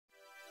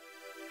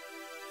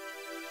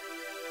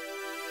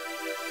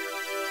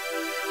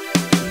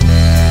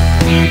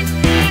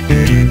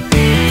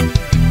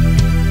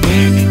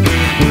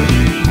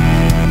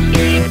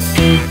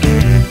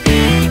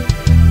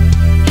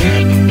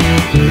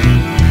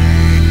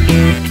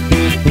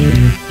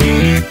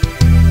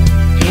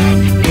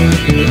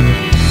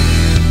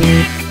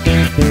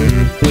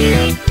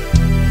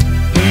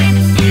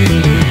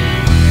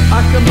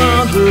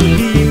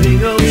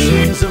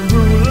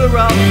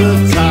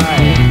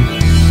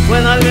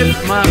I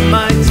lift my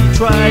mighty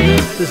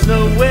trident, there's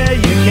nowhere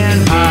you can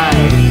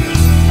hide.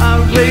 I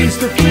raise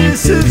the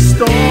fiercest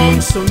storm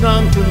so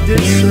none can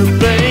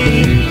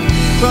disobey.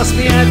 Trust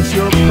me at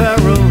your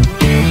peril,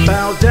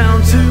 bow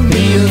down to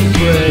me and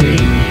pray.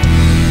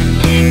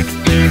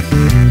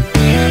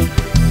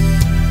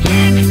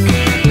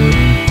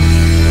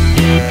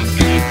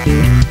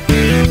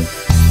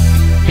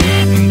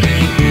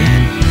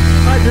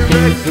 I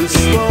direct the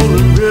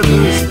swollen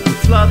rivers to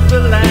flood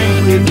the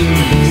land with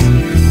ease.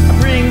 I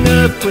bring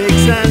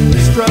earthquakes and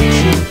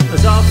destruction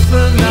as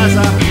often as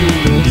I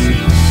please.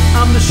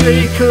 I'm the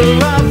shaker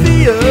of the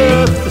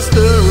earth, the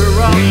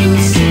stirrer of the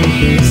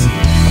seas. I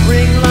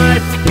bring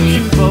life to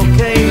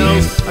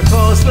volcanoes, I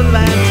cause the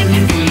land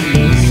to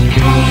freeze.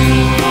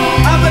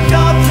 I'm a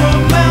god from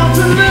Mount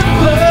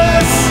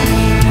Olympus,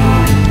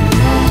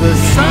 the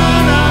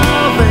son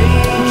of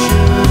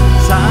ancient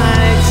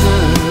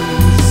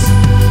titans.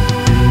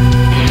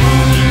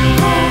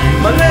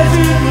 My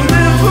legend will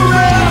live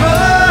forever,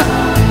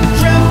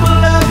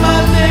 tremble at my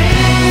name.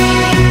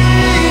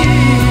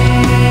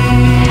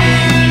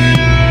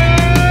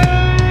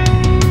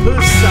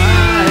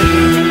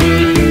 Poseidon.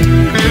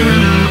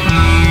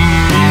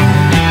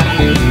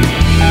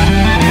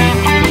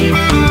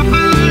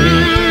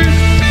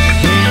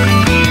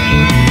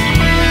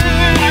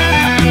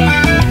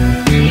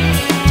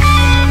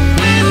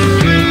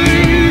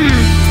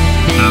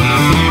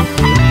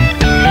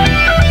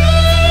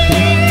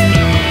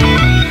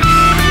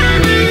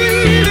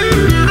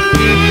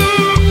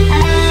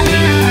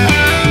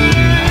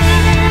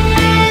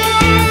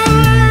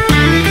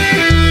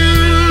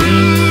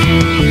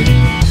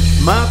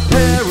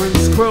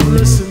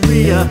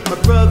 My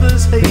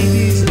brothers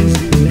Hades and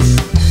Zeus.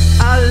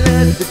 I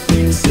led the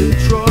Greeks to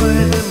Troy,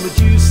 then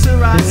Medusa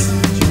I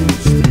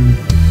seduced.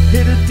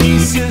 Hit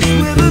Odysseus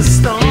with a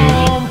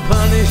storm,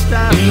 punished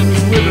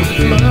Athens with a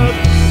flood.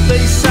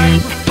 They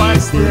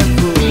sacrificed their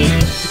bulls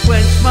to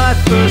quench my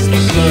thirst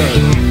for blood.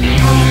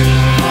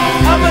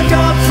 I'm a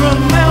god from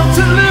Mount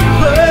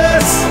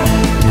Olympus,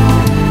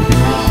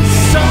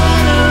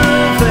 son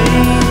of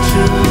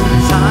ancient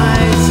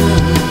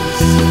titans.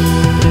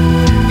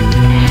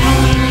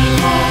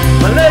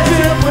 My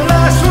legend will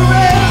last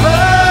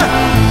forever,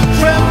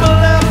 tremble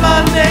at my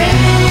name.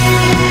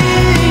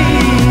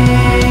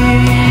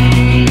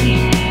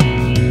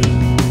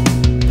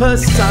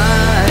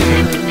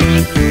 Poseidon.